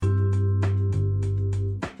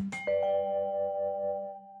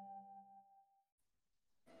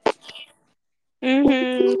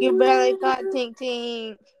You barely caught Tink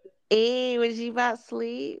Tink. Hey, was you about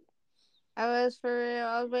sleep? I was for real.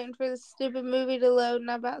 I was waiting for the stupid movie to load and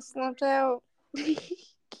I about slumped out.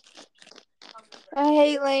 I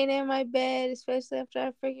hate laying in my bed, especially after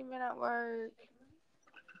I've freaking been at work.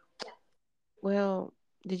 Well,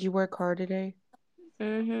 did you work hard today?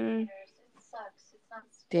 Mm-hmm.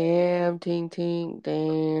 Damn, Tink Tink,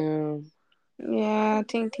 damn. Yeah,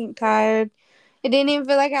 Tink Tink tired. It didn't even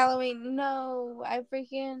feel like Halloween. No, I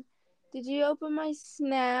freaking. Did you open my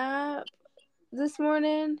snap this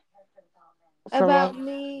morning From about last.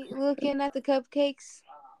 me looking at the cupcakes?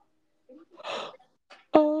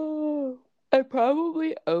 Oh, I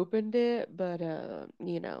probably opened it, but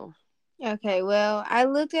Okay, well, I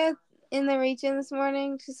looked at in the region this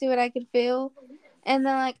morning to see what I could feel, and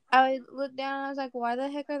then like I looked down and I was like, why the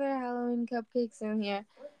heck are there Halloween cupcakes in here?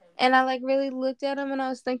 And I like really looked at them and I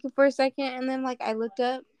was thinking for a second, and then like I looked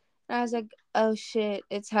up and I was like, oh shit,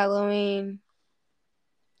 it's Halloween.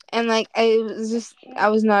 And like I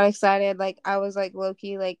was not excited. Like I was like low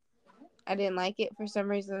key, like I didn't like it for some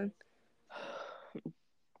reason.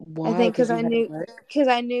 I why? think Because you had to work. because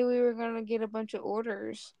I knew we were gonna get a bunch of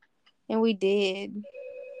orders, and we did.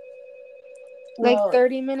 Like Well,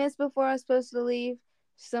 30 minutes before I was supposed to leave,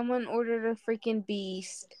 someone ordered a freaking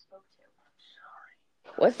beast.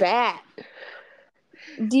 what's that?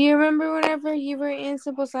 Do you remember whenever you were in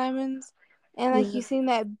Simple Simons and like you Yeah. seen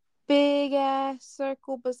that big ass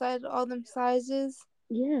circle beside all them sizes?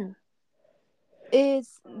 Yeah.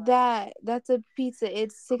 It's that. That's a pizza.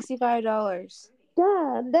 It's $65.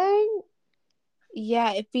 God dang.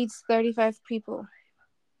 Yeah, it feeds 35 people.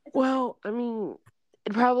 Well, I mean,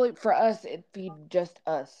 it probably for us it'd feed just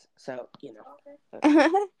us. So that's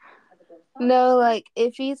fine. No, like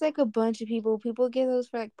it feeds like a bunch of people. People get those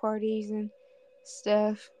for like parties and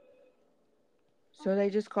stuff. So they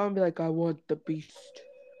just call and be like, "I want the beast."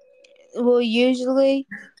 Well, usually,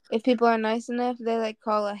 if people are nice enough, they like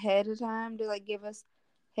call ahead of time to like give us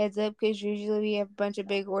heads up because usually we have a bunch of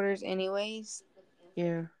big orders anyways.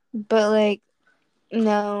 Yeah. But like,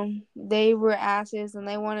 no, they were asses and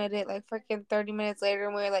they wanted it like freaking 30 minutes later,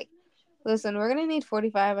 and we were like, listen, we're gonna need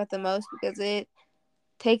 45 at the most because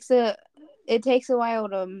takes a it takes a while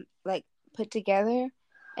to like put together,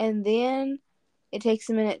 and then it takes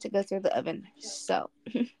a minute to go through the oven. So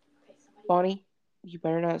Bonnie, you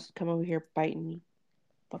better not come over here biting me,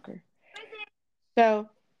 fucker. So,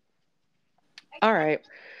 all right.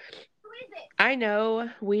 I know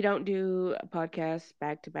we don't do podcasts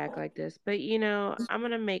back to back like this, but I'm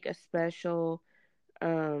gonna make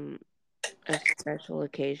um a special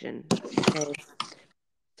occasion. Okay.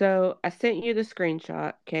 So I sent you the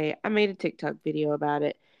screenshot. Okay. I made a TikTok video about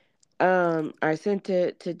it. I sent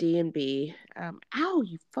it to D and B. Ow,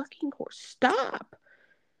 you fucking horse. Stop.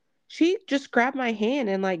 She just grabbed my hand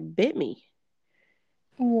and like bit me.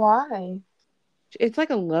 why? It's like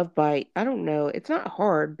a love bite. I don't know. It's not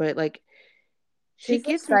hard, but like she She's a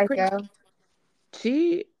gets me pretty psycho.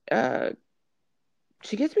 she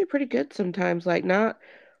she gets me pretty good sometimes, like not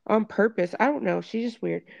on purpose. I don't know. She's just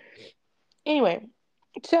weird. Anyway,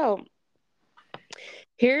 so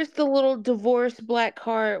here's the little divorced black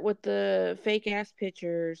heart with the fake ass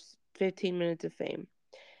pictures. 15 minutes of fame.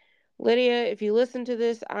 Lydia, if you listen to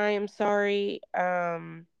this, I am sorry.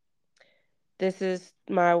 This is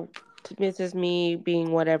my this is me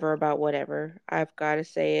being whatever about whatever. I've got to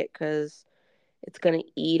say it because it's gonna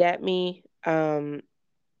eat at me. And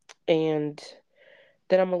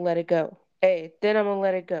then I'm gonna let it go. Hey, then I'm gonna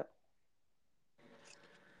let it go.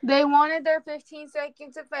 They wanted their 15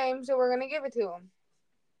 seconds of fame, so we're gonna give it to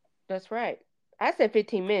That's right. I said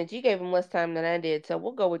 15 minutes. You gave him less time than I did, so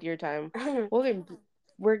we'll go with your time. them. We'll give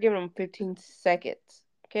we're giving him 15 seconds.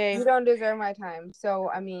 You Okay. don't deserve my time, so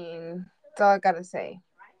I mean, that's all I gotta say.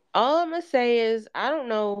 All I'm gonna say is I don't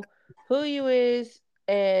know who you is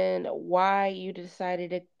and why you decided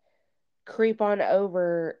to creep on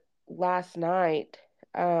over last night.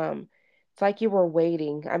 It's like you were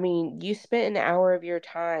waiting. I mean, you spent an hour of your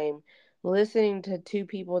time listening to two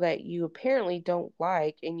people that you apparently don't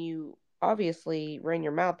like and you obviously ran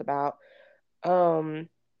your mouth about. Um,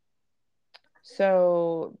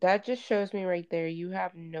 so that just shows me right there you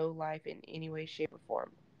have no life in any way, shape, or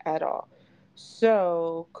form at all.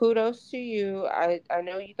 So kudos to you. I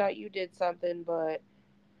know you thought you did something, but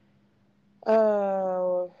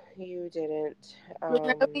oh, you didn't.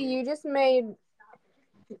 Really,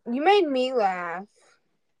 you made me laugh.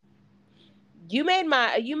 You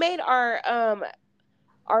made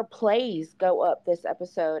our plays go up this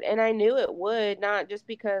episode, and I knew it would, not just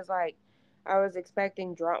because like I was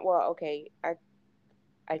expecting drama. Well, okay,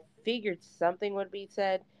 I figured something would be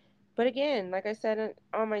said, But again, like I said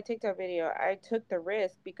on my TikTok video, I took the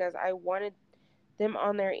risk because I wanted them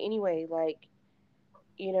on there anyway. Like,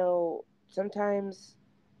 sometimes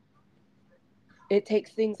it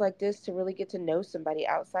takes things like this to really get to know somebody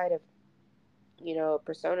outside of, a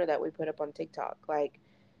persona that we put up on TikTok. Like,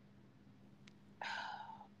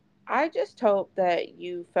 I just hope that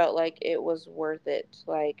you felt like it was worth it.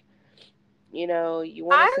 Like, you want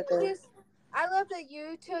to I sit there. just, I love that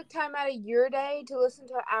you took time out of your day to listen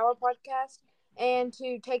to our podcast and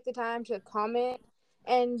to take the time to comment.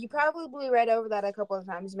 And you probably read over that a couple of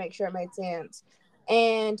times to make sure it made sense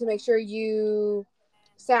and to make sure you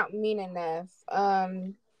sound mean enough.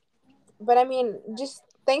 But I mean, just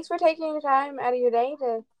thanks for taking the time out of your day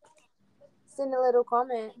to send a little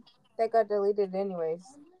comment that got deleted, anyways.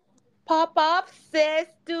 Pop off, sis,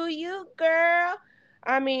 do you, girl?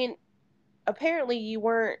 I mean, apparently you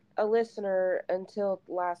weren't a listener until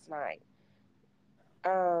last night.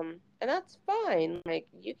 And that's fine. Like,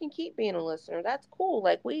 you can keep being a listener. That's cool.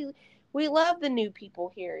 Like, we love the new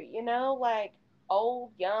people here, like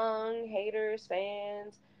old, young, haters,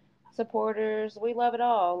 fans, supporters. We love it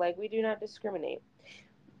all. Like, we do not discriminate.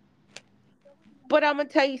 But I'm gonna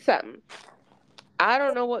tell you something. I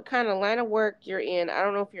don't know what kind of line of work you're in. I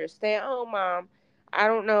don't know if you're a stay-at-home mom. I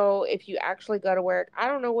don't know if you actually go to work. I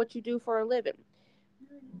don't know what you do for a living.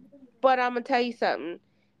 But I'm gonna tell you something.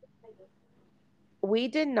 We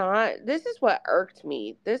did not, this is what irked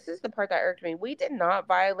me. This is the part that irked me. We did not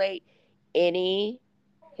violate any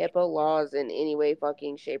HIPAA laws in any way,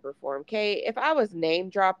 fucking shape, or form. Okay, if I was name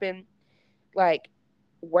dropping, like,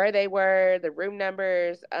 where they were, the room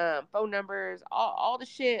numbers, phone numbers, all the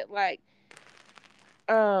shit, like,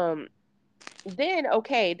 um then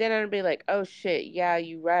okay, then I'd be like, oh shit, yeah,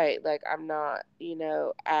 you right, like, I'm not,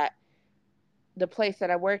 at the place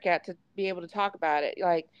that I work at to be able to talk about it.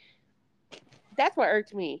 Like, that's what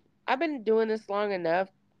irked me. I've been doing this long enough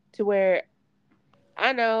to where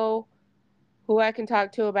I know who I can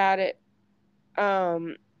talk to about it.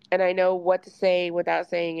 Um, and I know what to say without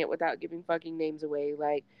saying it, without giving fucking names away.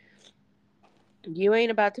 Like, you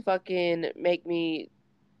ain't about to fucking make me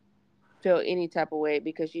feel any type of way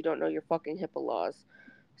because you don't know your fucking HIPAA laws.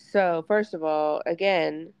 So, first of all,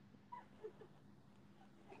 again,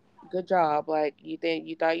 good job. Like, you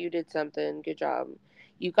thought you did something. Good job.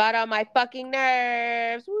 You got on my fucking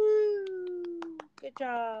nerves. Woo! Good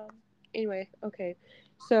job. Anyway, okay.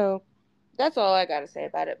 So, that's all I got to say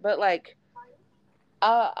about it. But like,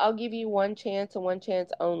 I'll give you one chance and one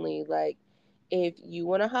chance only. Like, if you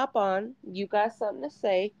want to hop on, you got something to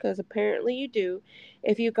say, because apparently you do.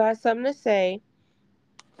 If you got something to say,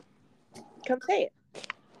 come say it.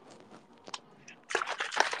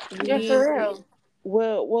 Yeah, for We real.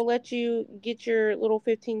 we'll let you get your little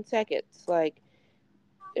 15 seconds. Like,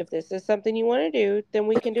 if this is something you want to do, then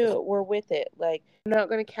we can do it. We're with it. Like, I'm not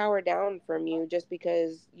going to cower down from you just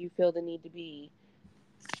because you feel the need to be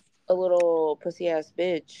a little pussy ass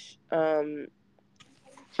bitch.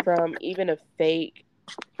 From even a fake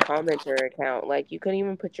commenter account. Like, you couldn't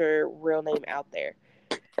even put your real name out there.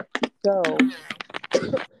 So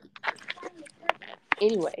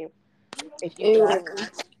anyway, if you Ew.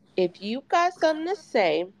 got if you got something to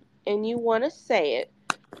say and you want to say it,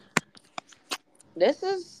 this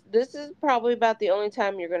is probably about the only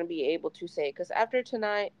time you're going to be able to say it, because after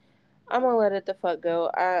tonight I'm gonna let it the fuck go.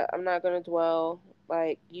 I'm not gonna dwell.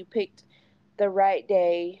 Like, you picked the right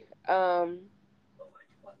day.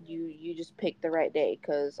 You just picked the right day,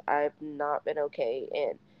 because I've not been okay,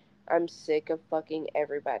 and I'm sick of fucking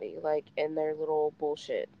everybody, like, and their little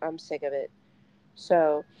bullshit. I'm sick of it.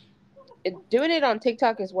 So doing it on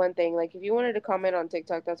TikTok is one thing. Like, if you wanted to comment on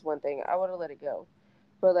TikTok, that's one thing. I would have let it go.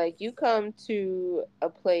 But like, you come to a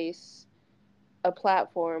place, a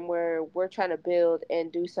platform where we're trying to build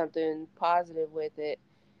and do something positive with it,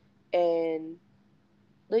 and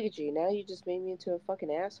look at you now. You just made me into a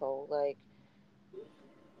fucking asshole. Like,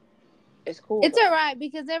 it's cool It's though. alright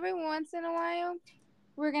because every once in a while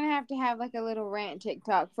we're gonna have to have like a little rant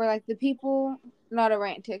TikTok for like the people, not a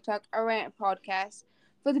rant TikTok, a rant podcast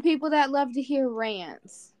for the people that love to hear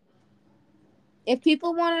rants. If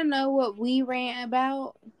people want to know what we rant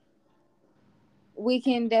about, we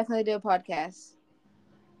can definitely do a podcast.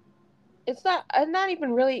 It's not. I'm not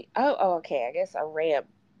even really. Oh, okay. I guess a rant.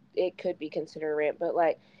 It could be considered a rant, but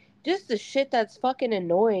like, just the shit that's fucking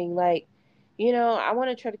annoying. Like, I want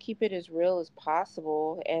to try to keep it as real as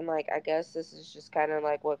possible, and like, I guess this is just kind of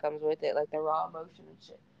like what comes with it, like the raw emotion and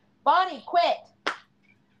shit. Bonnie, quit.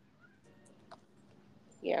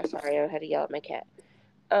 Yeah, sorry, I had to yell at my cat.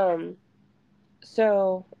 Um,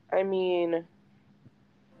 so I mean,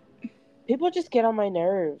 People just get on my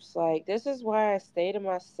nerves. Like, this is why I stay to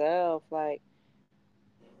myself. Like,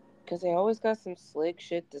 because they always got some slick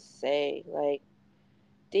shit to say. Like,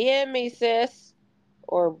 DM me, sis,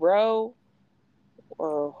 or bro,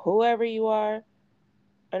 or whoever you are,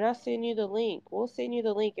 and I'll send you the link. We'll send you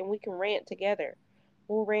the link and we can rant together.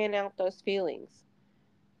 We'll rant out those feelings.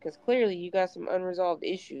 Because clearly you got some unresolved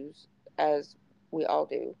issues, as we all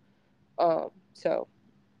do. So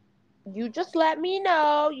you just let me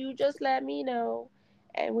know. You just let me know,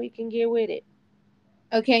 and we can get with it.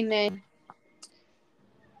 Okay, then.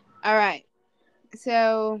 All right.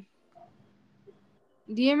 So,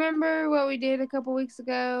 do you remember what we did a couple weeks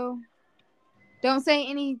ago? Don't say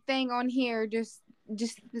anything on here. Just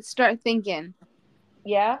start thinking.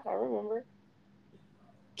 Yeah, I remember.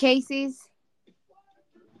 Casey's.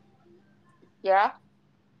 Yeah.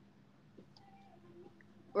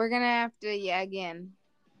 We're gonna have to, yeah, again.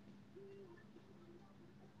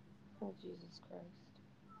 Oh, Jesus Christ.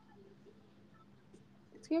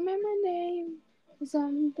 Scream out my name.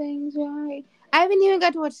 Something's right. I haven't even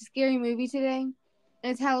got to watch a scary movie today. And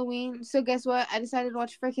it's Halloween, so guess what? I decided to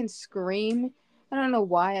watch freaking Scream. I don't know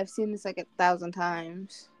why. I've seen this like 1,000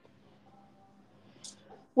 times.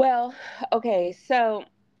 Well, okay, so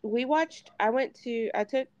I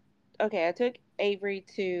took Avery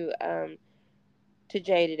to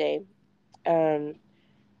Jay today. Um,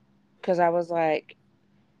 because I was like,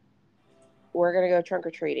 we're gonna go trunk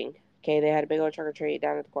or treating. Okay, they had a big old trunk or treat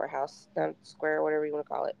down at the courthouse, down at the square, whatever you want to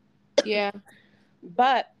call it. Yeah.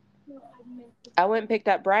 But I went and picked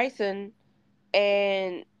up Bryson,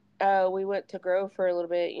 and we went to Grove for a little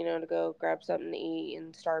bit, to go grab something to eat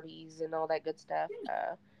and Starbies and all that good stuff.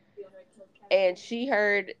 And she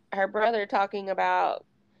heard her brother talking about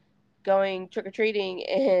going trick or treating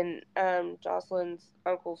in Jocelyn's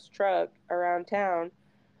uncle's truck around town.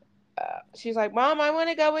 She's like, "Mom, I want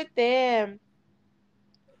to go with them."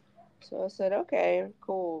 So I said, "Okay,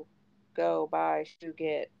 cool, go, bye, shoot,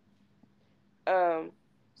 get." Um,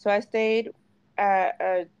 so I stayed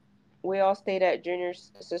at we all stayed at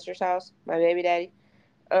Junior's sister's house, my baby daddy.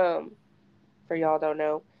 Um, for y'all don't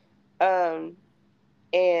know. Um,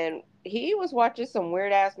 and he was watching some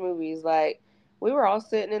weird ass movies. Like, we were all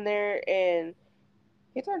sitting in there, and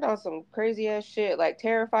he turned on some crazy ass shit, like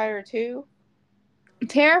Terrifier 2.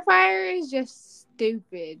 Terrifier is just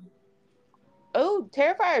stupid. Oh,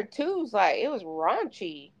 Terrifier 2's like, it was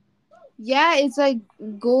raunchy. Yeah, it's like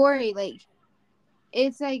gory.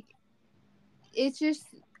 It's like, it's just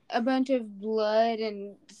a bunch of blood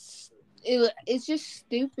and it's just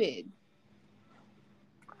stupid.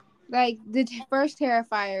 Like, the first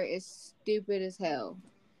Terrifier is stupid as hell.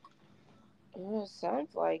 Yeah,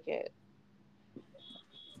 sounds like it.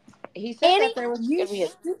 He said that Annie, there was you gonna be a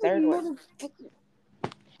stupid third one. motherfucker.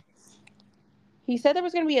 He said there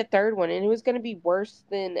was gonna be a third one, and it was gonna be worse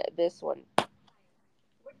than this one.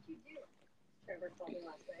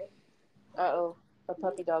 Uh oh, a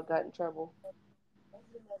puppy dog got in trouble,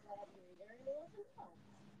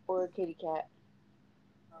 or a kitty cat,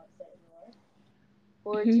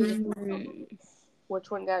 or a kitty.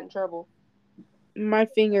 Which one got in trouble? My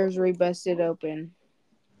fingers re-busted open.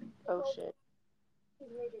 Oh shit.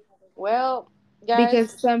 Well, guys.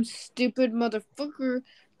 Because some stupid motherfucker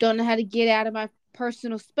don't know how to get out of my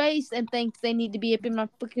personal space and thinks they need to be up in my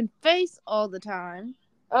fucking face all the time.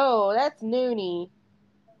 Oh, that's Noonie.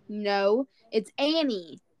 No, it's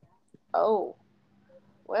Annie. Oh,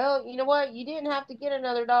 well, you know what? You didn't have to get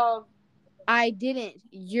another dog. I didn't.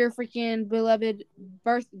 Your freaking beloved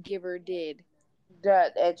birth giver did.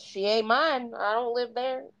 That she ain't mine. I don't live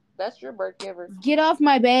there. That's your birth giver. Get off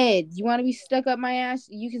my bed. You want to be stuck up my ass?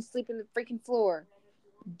 You can sleep in the freaking floor.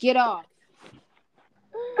 Get off.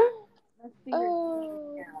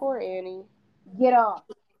 Oh, poor Annie. Get off.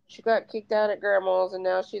 She got kicked out at grandma's, and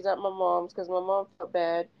now she's at my mom's because my mom felt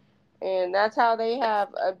bad. And that's how they have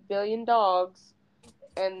a billion dogs.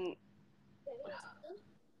 And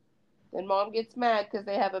then mom gets mad because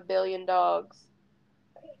they have a billion dogs.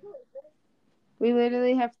 We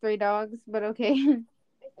literally have 3 dogs, but okay.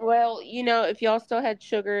 Well, if y'all still had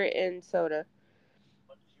sugar and soda.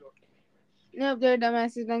 Nope, they're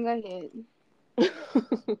dumbasses. Don't go ahead.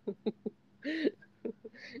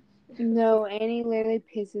 No, Annie literally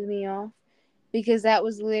pisses me off because that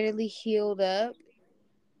was literally healed up.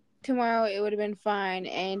 Tomorrow it would have been fine,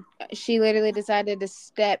 and she literally decided to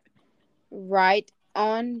step right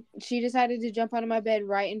on. She decided to jump onto my bed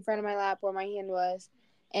right in front of my lap where my hand was,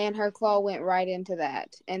 and her claw went right into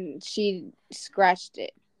that, and she scratched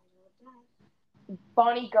it.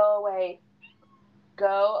 Bonnie, go away.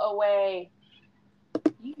 Go away.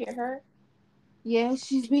 You hear her? Yeah,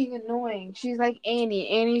 she's being annoying. She's like Annie.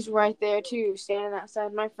 Annie's right there too, standing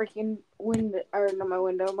outside my freaking window, or not my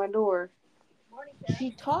window, my door.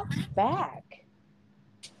 She talks back.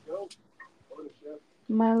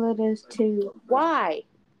 Milo does too. Why?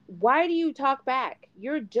 Why do you talk back?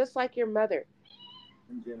 You're just like your mother.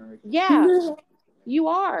 Yeah, you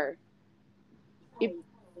are. If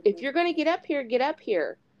if you're gonna get up here, get up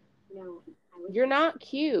here. You're not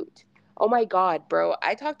cute. Oh my god, bro.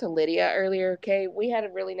 I talked to Lydia earlier, okay? We had a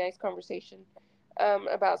really nice conversation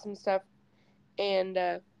about some stuff, and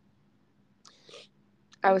I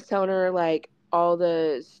was telling her like all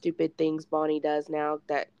the stupid things Bonnie does now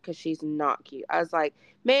that cuz she's not cute. I was like,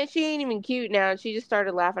 "Man, she ain't even cute now." And she just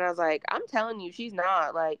started laughing. I was like, "I'm telling you, she's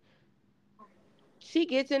not. Like she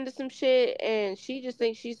gets into some shit and she just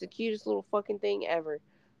thinks she's the cutest little fucking thing ever.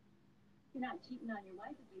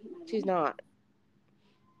 She's not.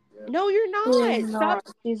 No, you're She is not. Stop.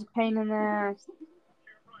 not. She's a pain in the ass.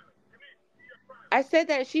 I said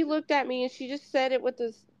that she looked at me and she just said it with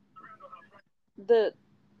the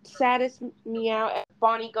saddest meow.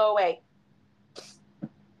 Bonnie, go away.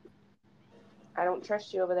 I don't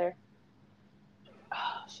trust you over there.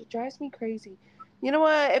 Oh, she drives me crazy. You know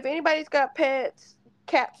what? If anybody's got pets,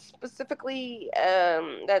 cats specifically,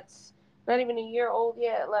 that's not even a year old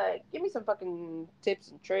yet, like, give me some fucking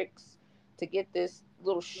tips and tricks to get this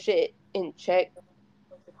little shit in check.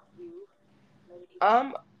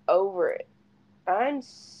 I'm over it. I'm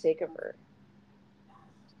sick of her.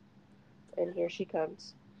 And here she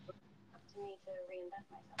comes.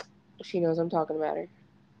 She knows I'm talking about her.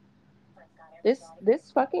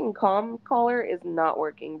 This fucking calm collar is not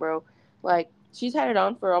working, bro. Like she's had it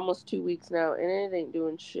on for almost 2 weeks now, and it ain't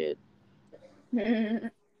doing shit.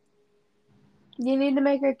 You need to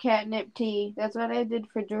make her catnip tea. That's what I did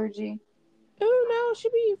for Georgie. Oh no, she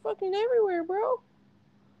be fucking everywhere, bro.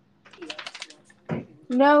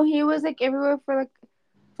 No, he was like everywhere for like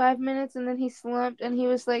 5 minutes and then he slumped and he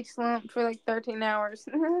was like slumped for like 13 hours.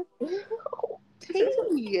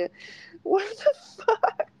 T, what the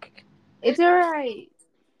fuck? It's alright.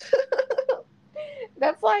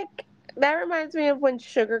 That's like that reminds me of when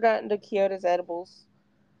Sugar got into Kyoto's edibles.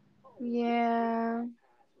 Yeah.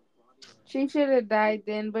 She should have died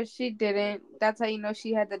then, but she didn't. That's how you know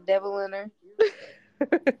she had the devil in her.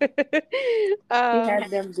 She uh, had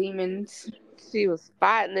them demons. she was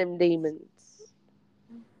fighting them demons.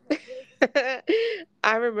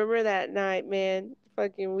 I remember that night, man.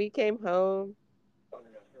 Fucking, we came home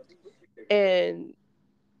and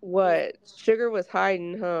what? Sugar was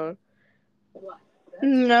hiding, huh?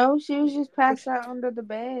 No, she was just passed out under the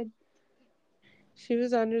bed. She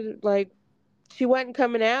was under like she wasn't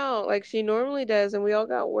coming out like she normally does, and we all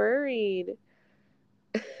got worried.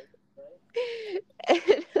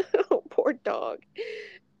 And, oh, poor dog.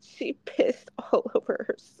 She pissed all over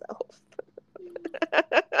herself.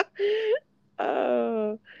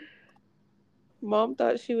 Oh, mom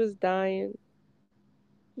thought she was dying.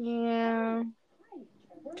 Yeah.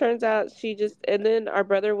 Turns out she just, and then our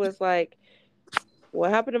brother was like,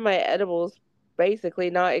 "What happened to my edibles?" Basically,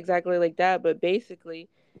 not exactly like that, but basically,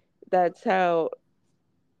 that's how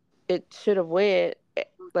it should have went.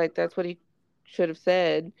 Like that's what he should have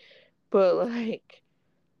said. But like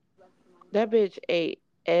that bitch ate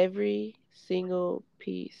every single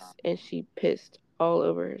piece and she pissed all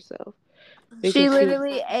over herself She because she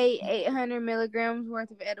literally ate 800 milligrams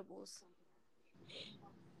worth of edibles.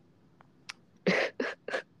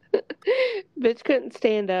 bitch couldn't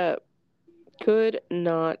stand up. Could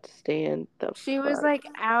not stand the She was fuck. like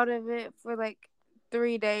out of it for like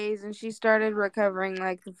 3 days and she started recovering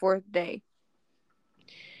like the fourth day.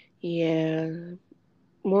 Yeah.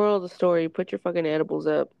 Moral of the story, put your fucking edibles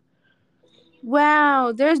up.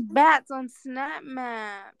 Wow, there's bats on Snap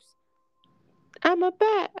Maps. I'm a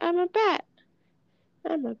bat. I'm a bat.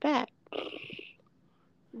 I'm a bat.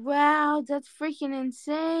 Wow, that's freaking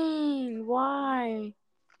insane. Why?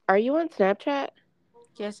 Are you on Snapchat?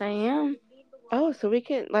 Yes, I am. Oh, so we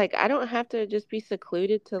can like I don't have to just be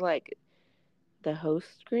secluded to like the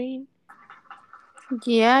host screen.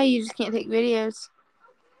 Yeah, you just can't take videos.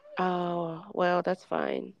 Oh, well, that's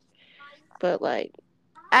fine. But like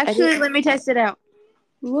I Actually, didn't let me test it out.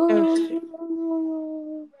 oh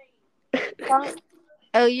Whoa. shit.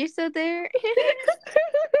 Oh, you're still there?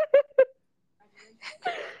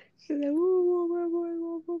 She's like, "Woo, woo, woo,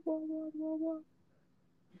 woo, woo, woo, woo, woo, woo."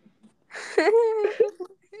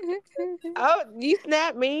 Oh, you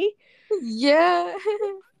snapped me? Yeah.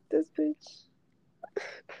 This bitch.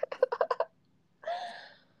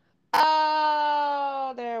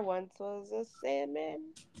 Oh, there once was a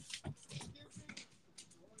Sandman.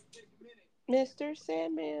 Mr.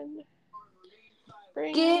 Sandman.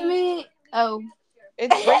 Bring Give me. me. Oh.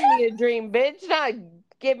 It's bring me a dream, bitch. Not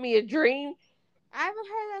give me a dream. I haven't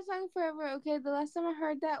heard that song forever. Okay, the last time I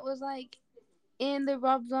heard that was like in the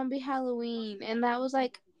Rob Zombie Halloween, and that was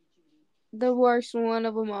like the worst one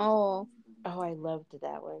of them all. Oh, I loved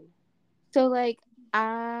that one. So like,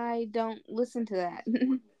 I don't listen to that.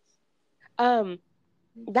 Um,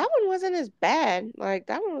 that one wasn't as bad. Like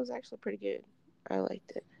that one was actually pretty good. I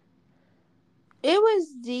liked it. It was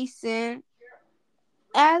decent.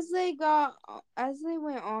 As they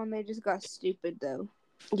went on, they just got stupid though.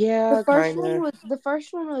 Yeah, kind of. The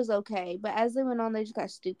first one was okay, but as they went on, they just got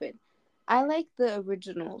stupid. I like the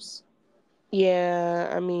originals.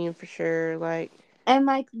 Yeah, I mean for sure. Like And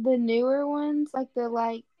like the newer ones, like the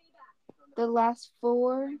last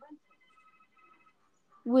four,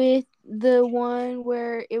 with the one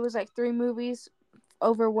where it was like three movies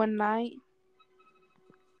over one night.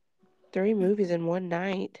 3 movies in one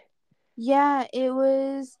night. Yeah, it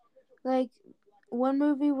was like one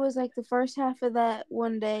movie was like the first half of that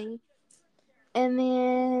one day, and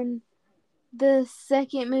then the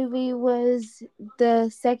second movie was the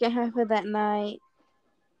second half of that night,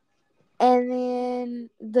 and then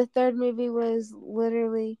the third movie was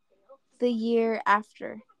literally the year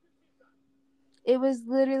after. It was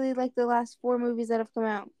literally like the last four movies that have come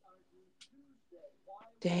out.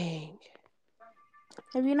 Dang.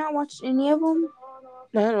 Have you not watched any of them?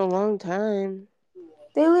 Not in a long time.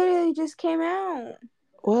 They literally just came out.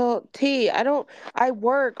 Well, T, I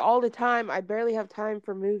work all the time. I barely have time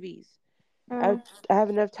for movies. I Uh, I have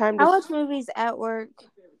enough time I watch movies at work.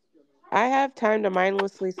 I have time to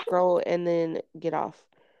mindlessly scroll and then get off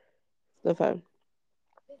the phone.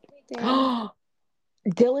 Damn.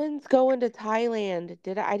 Dylan's going to Thailand.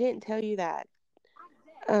 I didn't tell you that.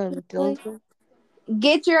 Really? Dylan's going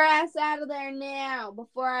Get your ass out of there now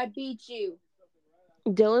before I beat you.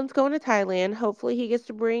 Dylan's going to Thailand. Hopefully he gets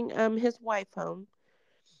to bring his wife home.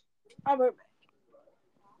 I'll be right back.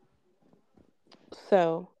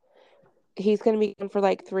 So, he's going to be gone for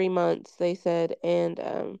like 3 months, they said,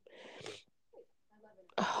 and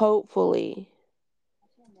hopefully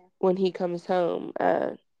when he comes home,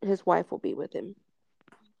 his wife will be with him.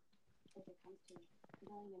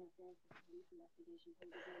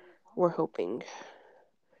 We're hoping.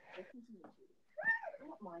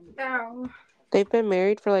 Ow. They've been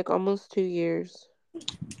married for like almost 2 years.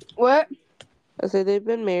 What? I said they've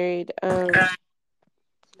been married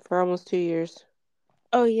for almost 2 years.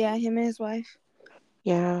 Oh yeah, him and his wife.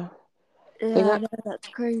 Yeah. They Yeah, I got know that's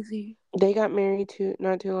crazy. they got married too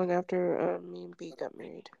not too long after me and B got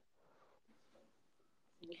married.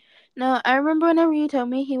 No, I remember whenever you told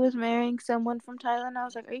me he was marrying someone from Thailand, I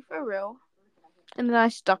was like, "Are you for real?" And then I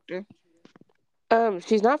stalked her.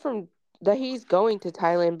 She's not from that he's going to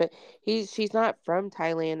Thailand, but she's not from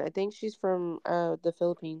Thailand. I think she's from the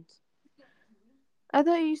Philippines. I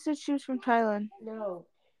thought you said she was from Thailand. No,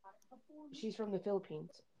 she's from the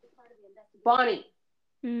Philippines. Bonnie,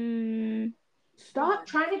 Hmm. stop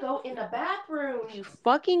trying to go in the bathroom, you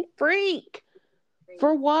fucking freak.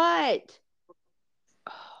 For what?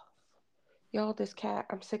 Y'all, this cat,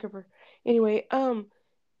 I'm sick of her. Anyway,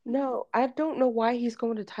 no, I don't know why he's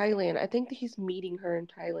going to Thailand. I think that he's meeting her in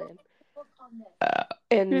Thailand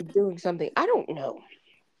and doing something. I don't know.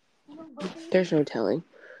 There's no telling.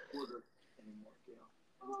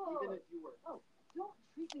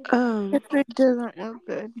 Um. It doesn't look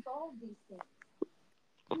good.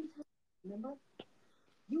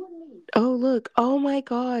 Oh look. Oh my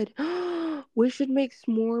God. We should make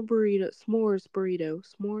s'more burrito. S'mores burrito.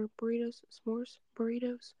 S'more burritos. S'mores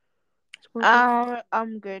burritos. S'more burrito.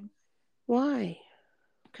 I'm good Why?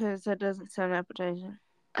 because that doesn't sound appetizing.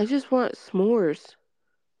 I just want s'mores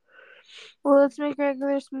Well, let's make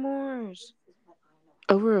regular s'mores.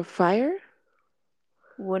 over a fire.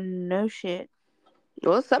 Well, no shit.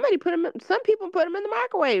 Well, somebody put them. Some people put them in the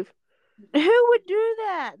microwave. Who would do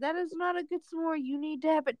that? That is not a good s'more. You need to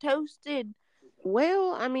have it toasted.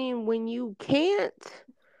 Well, I mean, when you can't,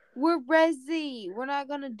 We're Resi. We're not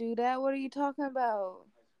gonna do that. What are you talking about?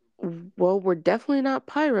 well, we're definitely not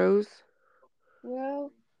pyros,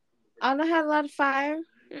 Well, I don't have a lot of fire.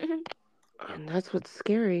 and that's what's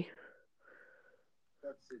scary.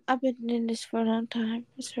 I've been in this for a long time.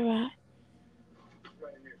 It's alright.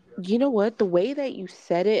 You know what? The way that you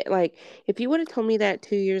said it, like, if you would have told me that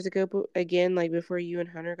 2 years ago, but again, like before you and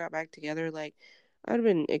Hunter got back together, like, I'd have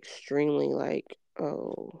been extremely like,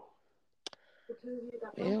 oh,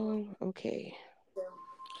 well, okay.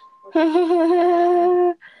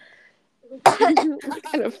 What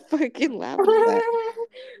kind of fucking laugh is that?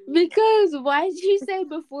 Because why did you say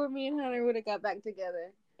before me and Hunter would have got back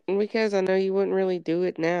together? Because I know you wouldn't really do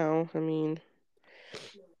it now. I mean,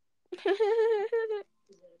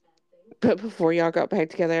 But before y'all got back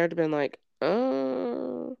together, I'd have been like,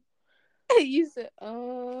 You said,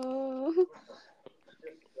 oh.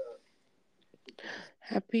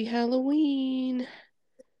 Happy Halloween.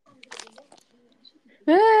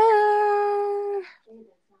 Ah.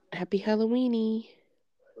 Happy Halloweeny.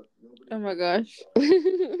 Oh my gosh.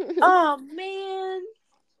 Oh man.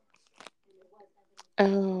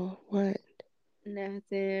 Oh, what?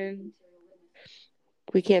 Nothing.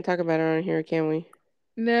 We can't talk about it on here, can we?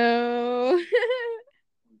 No.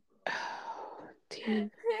 Oh,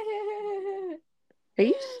 dude. Are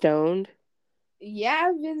you stoned? Yeah,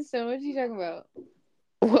 I've been so what you talking about?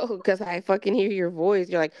 Well, because I fucking hear your voice.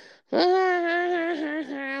 You're like,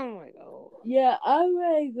 I'm like, oh. Yeah, I'm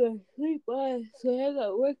ready to go sleep. So I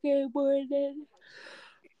got work in the morning.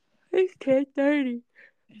 It's 10:30.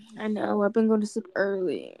 I know. I've been going to sleep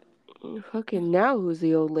early. Fucking now who's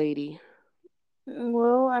the old lady?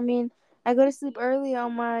 Well, I mean, I go to sleep early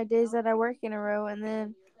on my days that I work in a row, and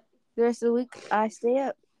then the rest of the week I stay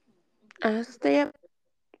up. I stay up.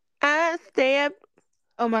 I stay up.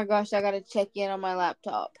 Oh my gosh, I gotta check in on my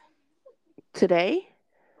laptop. Today?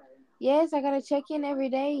 Yes, I gotta check in every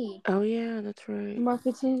day. Oh, yeah, that's right. Mark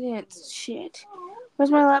attendance. Shit. Where's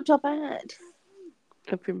my laptop at?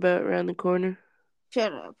 Up your butt around the corner.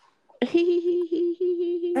 Shut up. I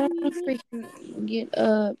don't freaking get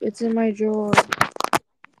up. It's in my drawer.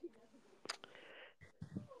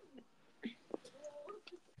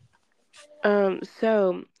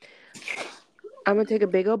 So I'm gonna take a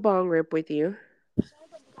big old bong rip with you.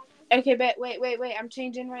 Okay, but wait. I'm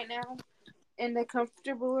changing right now. In the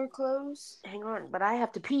comfortabler clothes. Hang on, but I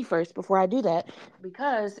have to pee first before I do that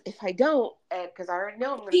because if I don't, because I already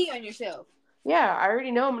know I'm gonna, Pee on yourself. yeah, I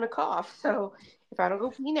already know I'm gonna cough. So if I don't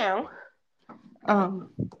go pee now,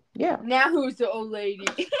 um, yeah. Now who's the old lady?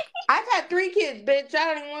 I've had 3 kids, bitch. I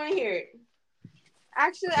don't even want to hear it.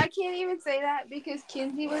 Actually, I can't even say that because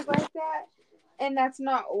Kinsey was like that, and that's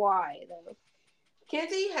not why though.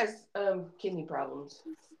 Kenzie has kidney problems.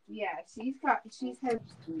 Yeah,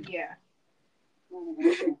 yeah.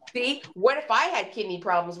 See, what if I had kidney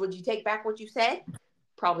problems? Would you take back what you said?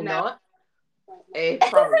 Probably No. not.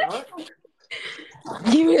 Probably not.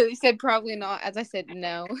 You really said probably not, as I said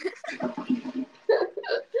no.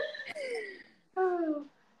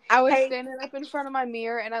 I was Hey, standing up in front of my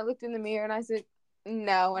mirror and I looked in the mirror and I said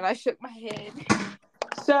no and I shook my head.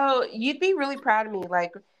 so you'd be really proud of me.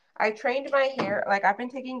 Like, I trained my hair. Like, I've been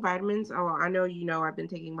taking vitamins. Oh, I know you know I've been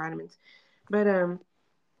taking vitamins, but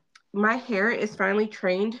my hair is finally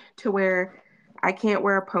trained to where I can't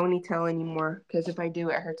wear a ponytail anymore because if I do,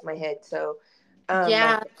 it hurts my head. So, my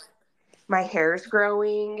Yeah, my hair's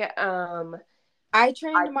growing. I I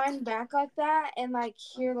trained mine back like that and like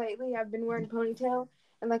here lately I've been wearing ponytail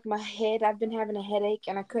and like my head I've been having a headache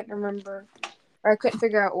and I couldn't remember or I couldn't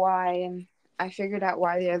figure out why and I figured out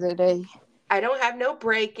why the other day. I don't have no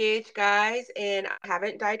breakage, guys, and I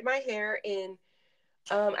haven't dyed my hair in.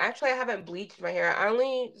 Actually, I haven't bleached my hair. I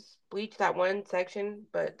only bleached that one section,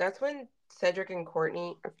 but that's when Cedric and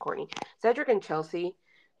Cedric and Chelsea,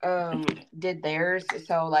 did theirs.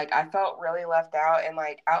 So like, I felt really left out, and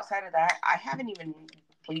like outside of that, I haven't even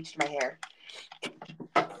bleached my hair.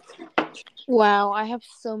 Wow, I have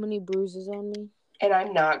so many bruises on me. And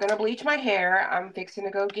I'm not gonna bleach my hair. I'm fixing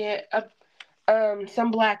to go get a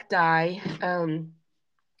some black dye. And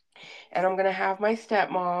I'm gonna have my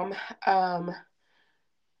stepmom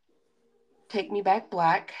take me back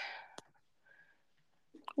black.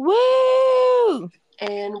 Woo!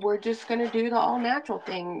 And we're just gonna do the all natural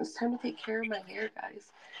thing. It's time to take care of my hair,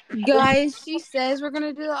 guys. Guys, she says we're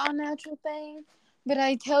gonna do the all natural thing, but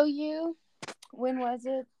I tell you, when was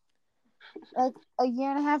it? Like a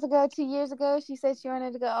year and a half ago, 2 years ago, she said she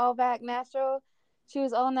wanted to go all back natural. She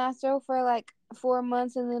was all natural for like 4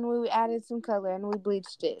 months, and then we added some color and we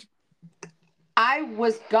bleached it. I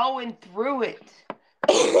was going through it.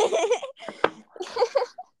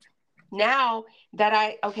 Now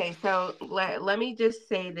that okay, so let me just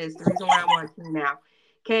say this. The reason why I want to now.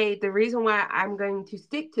 Okay, the reason why I'm going to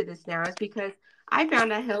stick to this now is because I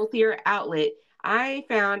found a healthier outlet. I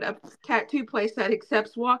found a tattoo place that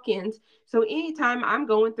accepts walk-ins. So anytime I'm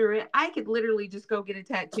going through it, I could literally just go get a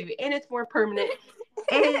tattoo and it's more permanent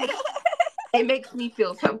and it makes me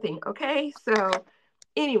feel something, okay? So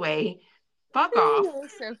anyway, fuck off. That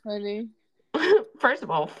was so funny. First of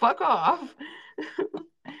all, fuck off.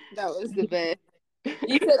 That was the best.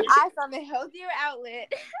 You said I found a healthier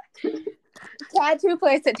outlet. Tattoo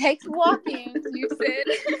place that takes walk-ins. You said.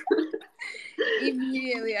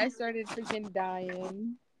 Immediately, I started freaking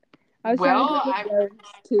dying. I was trying to Well, do the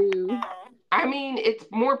jokes too. I mean, it's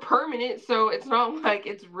more permanent, so it's not like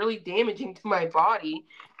it's really damaging to my body.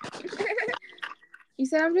 You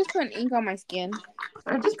said I'm just putting ink on my skin.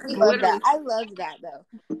 I just I love that. literally, I love that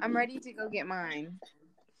though. I'm ready to go get mine.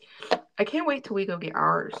 I can't wait till we go get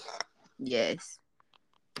ours. Yes.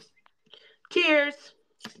 Cheers.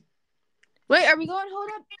 Wait, are we going? Hold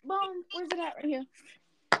up, Bone. Where's it at? Right here.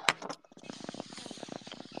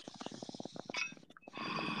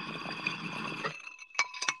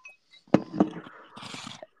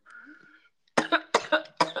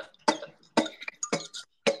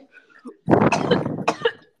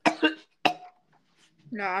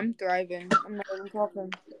 No, I'm thriving. I'm not even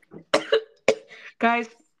talking. Guys,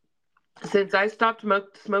 since I stopped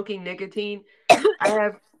smoking nicotine, I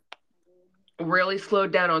have really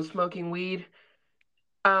slowed down on smoking weed.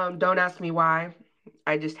 Don't ask me why.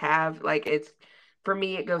 I just have. Like, it's, for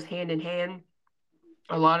me, it goes hand in hand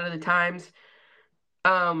a lot of the times.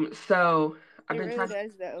 So I've It been really trying,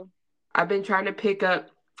 does, though. I've been trying to pick up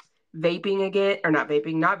vaping again, or not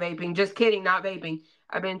vaping, just kidding, not vaping.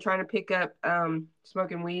 I've been trying to pick up,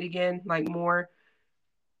 smoking weed again, like more,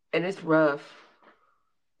 and it's rough.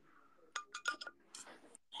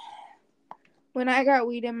 When I got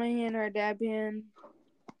weed in my hand or a dab pen,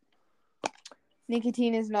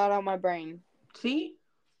 nicotine is not on my brain. See?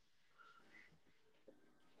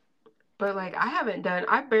 But like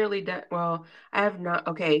I barely done, well, I have not,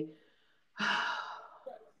 okay.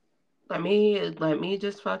 Let me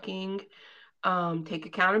just fucking take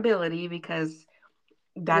accountability because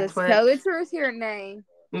that's Let's what tell the truth here, Nay.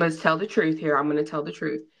 let's tell the truth here. I'm gonna tell the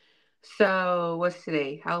truth. So what's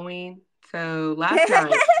today? Halloween. So last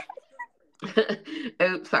night,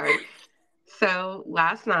 oops, sorry. So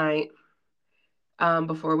last night,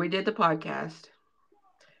 before we did the podcast,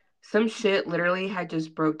 some shit literally had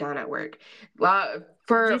just broke down at work. Did you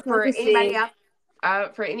For smoke a anybody cig?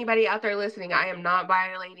 out for anybody out there listening, I am not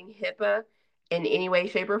violating HIPAA in any way,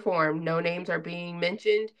 shape, or form. No names are being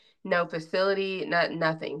mentioned. No facility.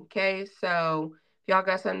 Nothing. Okay, so if y'all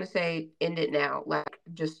got something to say, end it now. Like,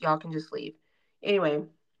 just y'all can just leave. Anyway,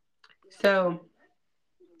 so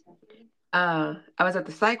I was at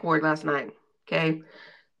the psych ward last night. Okay,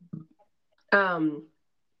 um,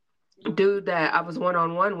 dude that I was one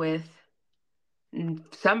on one with,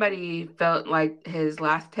 somebody felt like his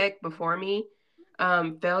last tech before me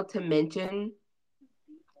failed to mention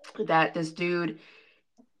that this dude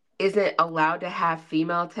isn't allowed to have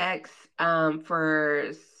female techs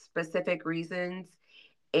for specific reasons.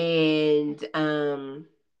 And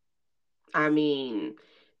I mean,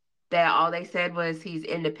 that all they said was he's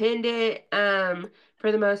independent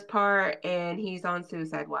for the most part and he's on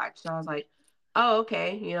suicide watch. So I was like, oh,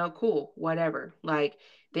 okay, cool, whatever. Like,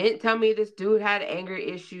 didn't tell me this dude had anger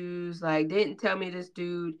issues, like didn't tell me this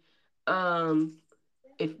dude um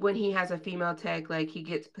if when he has a female tech, like he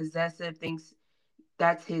gets possessive, thinks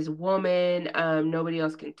that's his woman, nobody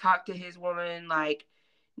else can talk to his woman. Like,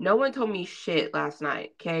 no one told me shit last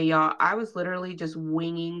night. Okay, y'all, I was literally just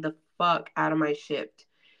winging the fuck out of my shift.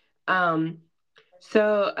 um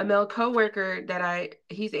so a male coworker that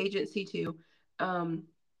he's agency too. Um,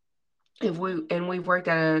 if we and we've worked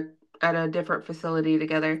at a different facility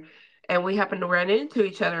together, and we happened to run into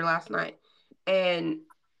each other last night, and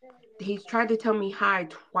he's tried to tell me hi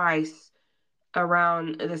twice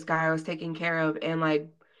around this guy I was taking care of, and like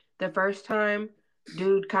the first time,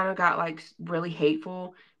 dude kind of got like really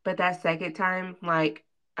hateful, but that second time, like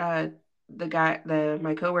uh the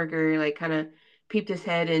my coworker like kind of peeped his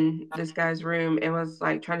head in this guy's room and was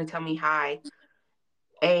like trying to tell me hi,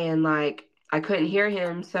 and like I couldn't hear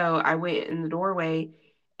him, so I went in the doorway,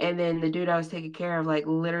 and then the dude I was taking care of like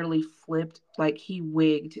literally flipped, like he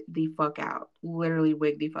wigged the fuck out, literally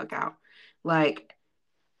wigged the fuck out, like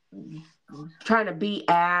trying to beat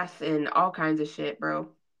ass and all kinds of shit, bro.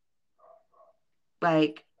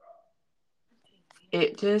 Like,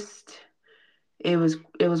 it just it was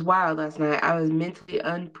wild last night. I was mentally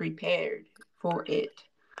unprepared for it.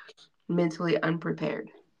 Mentally unprepared.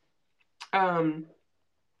 Um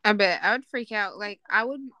I bet I would freak out. Like I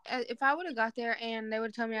would if I would have got there and they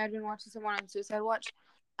would tell me I'd been watching someone on suicide watch.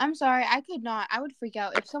 I'm sorry, I could not. I would freak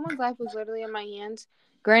out if someone's life was literally in my hands.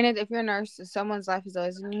 Granted, if you're a nurse, someone's life is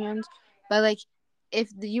always in your hands. But like, if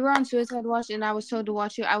you were on suicide watch and I was told to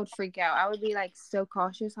watch you, I would freak out. I would be like so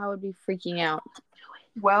cautious. I would be freaking out.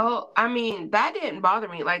 well, I mean, that didn't bother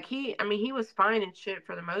me. Like he was fine and shit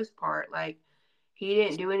for the most part. Like, he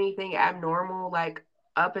didn't do anything abnormal like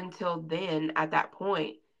up until then at that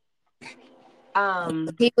point. Um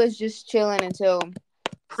He was just chilling until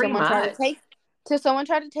Pretty someone tried to much. take till someone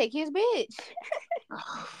tried to take his bitch.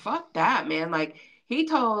 Ugh, fuck that, man. Like, he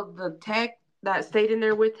told the tech. that stayed in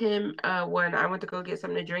there with him when I went to go get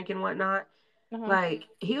something to drink and whatnot, Uh-huh. like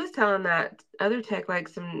he was telling that other tech like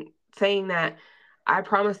some saying that I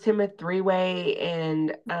promised him a three-way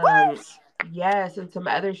and What? yes and some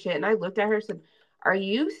other shit. And I looked at her and said, "Are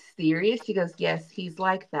you serious?" She goes, "Yes, he's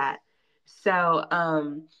like that." So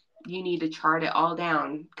you need to chart it all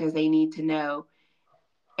down because they need to know.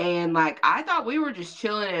 And like I thought we were just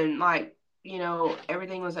chilling and like,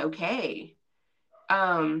 everything was okay.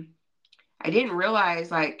 Um I didn't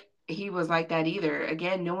realize like he was like that either.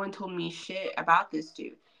 Again, no one told me shit about this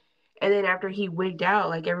dude. And then after he wigged out,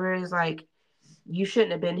 like everybody's like, "You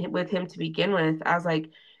shouldn't have been with him to begin with." I was like,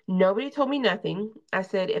 "Nobody told me nothing." I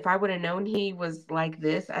said, "If I would have known he was like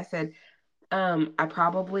this," I said, I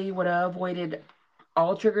probably would have avoided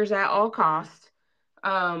all triggers at all costs.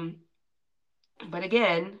 Um, but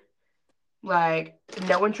again, like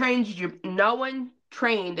no one trained your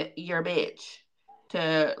bitch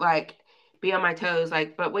to like be on my toes.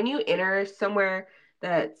 Like, but when you enter somewhere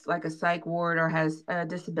that's like a psych ward or has a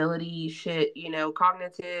disability shit,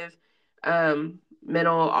 cognitive,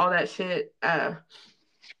 mental, all that shit,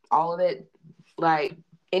 all of it, like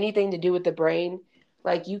anything to do with the brain,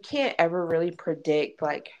 like you can't ever really predict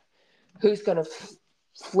like who's gonna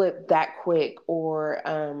flip that quick or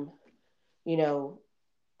you know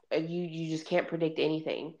you just can't predict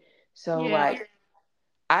anything. So Yeah. like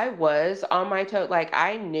I was on my toe, like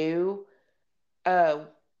I knew uh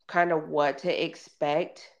kind of what to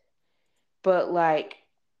expect, but like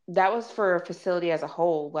that was for a facility as a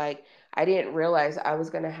whole. Like I didn't realize I was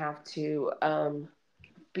gonna have to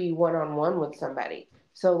be one on one with somebody.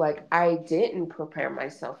 So like I didn't prepare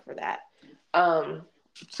myself for that. Um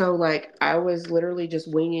so like I was literally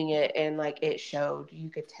just winging it and like it showed. You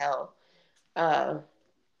could tell. Uh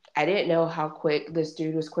I didn't know how quick this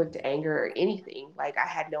dude was quick to anger or anything. Like I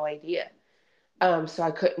had no idea. So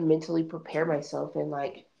I couldn't mentally prepare myself and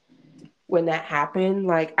like when that happened,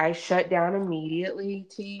 like I shut down immediately,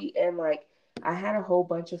 T, and like I had a whole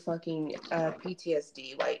bunch of fucking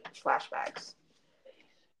PTSD like flashbacks.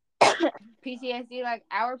 PTSD, like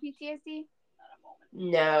our PTSD?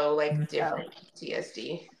 No, like Oh. different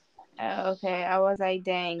PTSD. Oh, okay. I was like,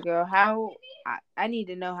 dang, girl, how? I need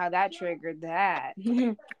to know how that triggered that.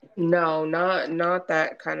 No, not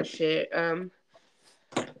that kind of shit.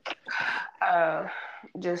 Uh,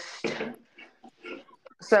 just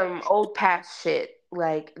some old past shit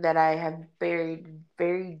like that I have buried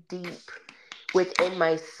very deep within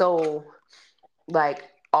my soul. Like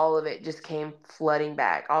all of it just came flooding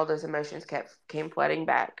back. All those emotions kept came flooding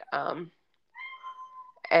back. And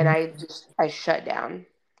I shut down.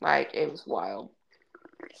 Like it was wild.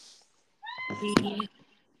 Yeah.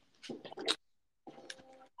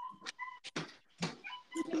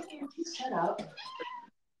 Shut up.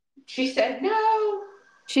 She said no.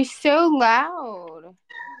 She's so loud.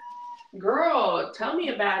 Girl, tell me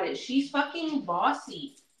about it. She's fucking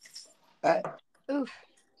bossy. But oof.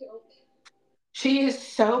 She is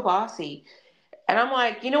so bossy. And I'm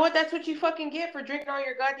like, you know what? That's what you fucking get for drinking all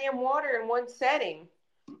your goddamn water in one setting.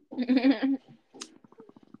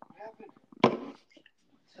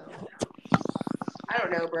 So I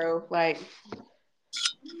don't know, bro. Like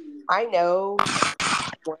I know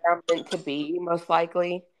where I'm meant to be, most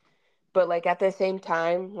likely. But like at the same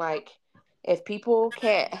time, like if people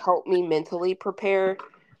can't help me mentally prepare,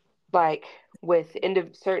 like with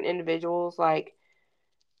certain individuals, like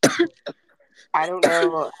I don't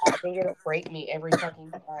know, I think it'll break me every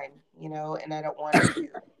fucking time, and I don't want it to.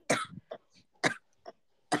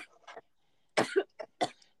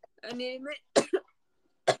 I need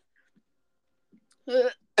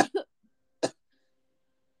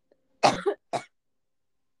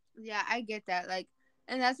Yeah, I get that. Like,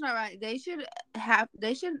 and that's not right. They should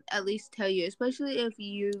at least tell you, especially if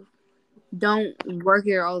you don't work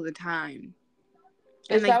here all the time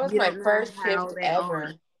and This like that was you my don't know first how shift they are. ever.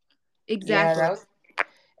 Yeah, Exactly. that was,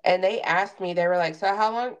 and they asked me, they were like, "So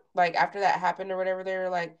how long?" Like after that happened or whatever, they were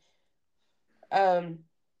like, "Um,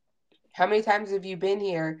 how many times have you been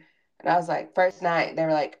here?" And I was like, "First night." They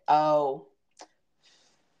were like, "Oh."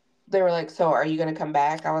 They were like, "So are you gonna come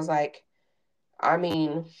back?" I was like, "I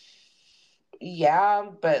mean, yeah,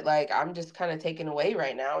 but like I'm just kind of taken away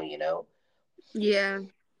right now. Yeah.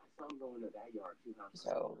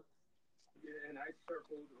 So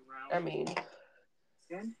I mean,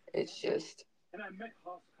 it's just,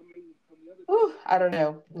 whew, I don't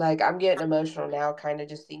know. Like I'm getting emotional now, kind of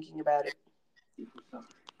just thinking about it.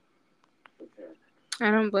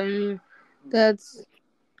 I don't blame you. That's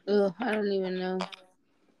ugh, I don't even know.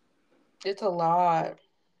 It's a lot,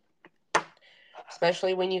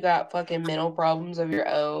 especially when you got fucking mental problems of your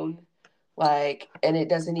own. Like, and it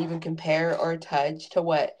doesn't even compare or touch to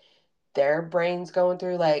what their brain's going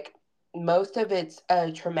through. Like, most of it's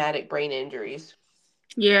traumatic brain injuries.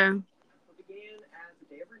 Yeah.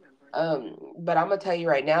 But I'm gonna tell you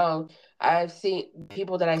right now, I've seen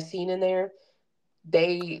people that I've seen in there.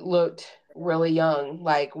 They looked really young.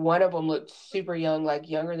 Like one of them looked super young, like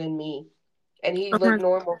younger than me, and he Oh looked my,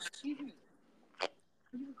 normal.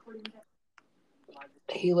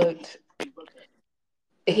 He looked,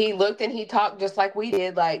 he looked, and he talked just like we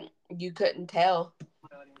did. Like you couldn't tell.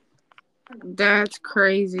 that's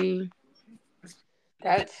crazy.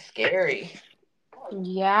 That's scary.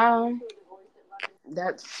 Yeah.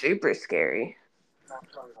 That's super scary.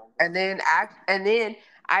 And then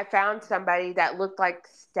I found somebody that looked like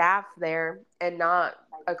staff there and not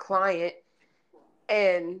a client.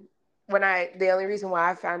 And the only reason why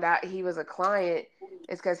I found out he was a client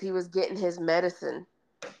is because he was getting his medicine.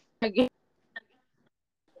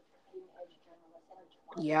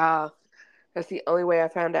 Yeah, that's the only way I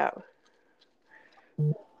found out.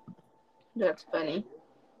 That's funny.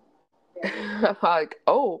 I'm like,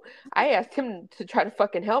 oh, I asked him to try to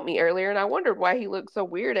fucking help me earlier, and I wondered why he looked so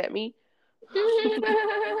weird at me. Because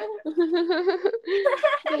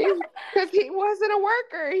he wasn't a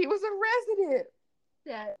worker, he was a resident.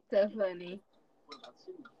 That's so funny.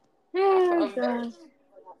 Oh But gosh.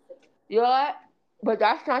 you know what? But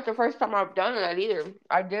that's not the first time I've done that either.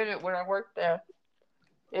 I did it when I worked there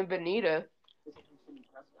in Bonita.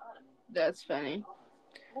 That's funny.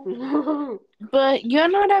 What? But you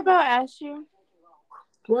know what I about asked you?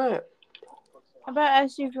 I about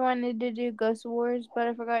asked you if you wanted to do Ghost Wars, but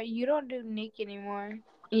I forgot you don't do Nick anymore.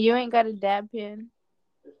 You ain't got a dab pen.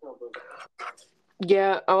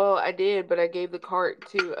 Yeah, well, I did, but I gave the cart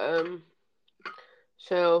to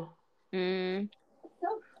so Mm.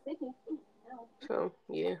 so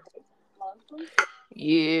yeah.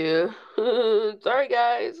 Yeah. Sorry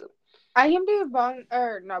guys. I can do bong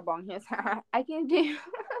or not bong hits. I can do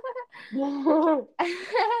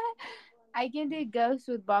I can do ghosts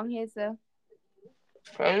with bong hits though.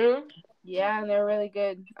 Mhm. Yeah, and they're really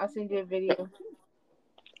good. I'll send you a video.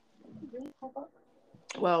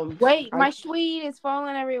 Well, Wait, I my sweet is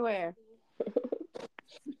falling everywhere.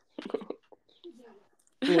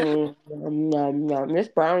 This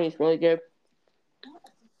brownie's really good.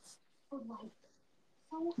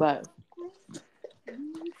 But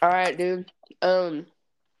all right, dude.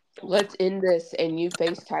 Let's end this and you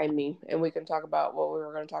FaceTime me and we can talk about what we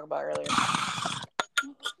were going to talk about earlier.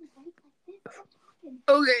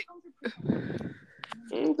 Okay.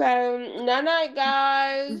 Okay. Night night,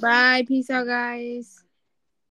 guys. Bye. Peace out, guys.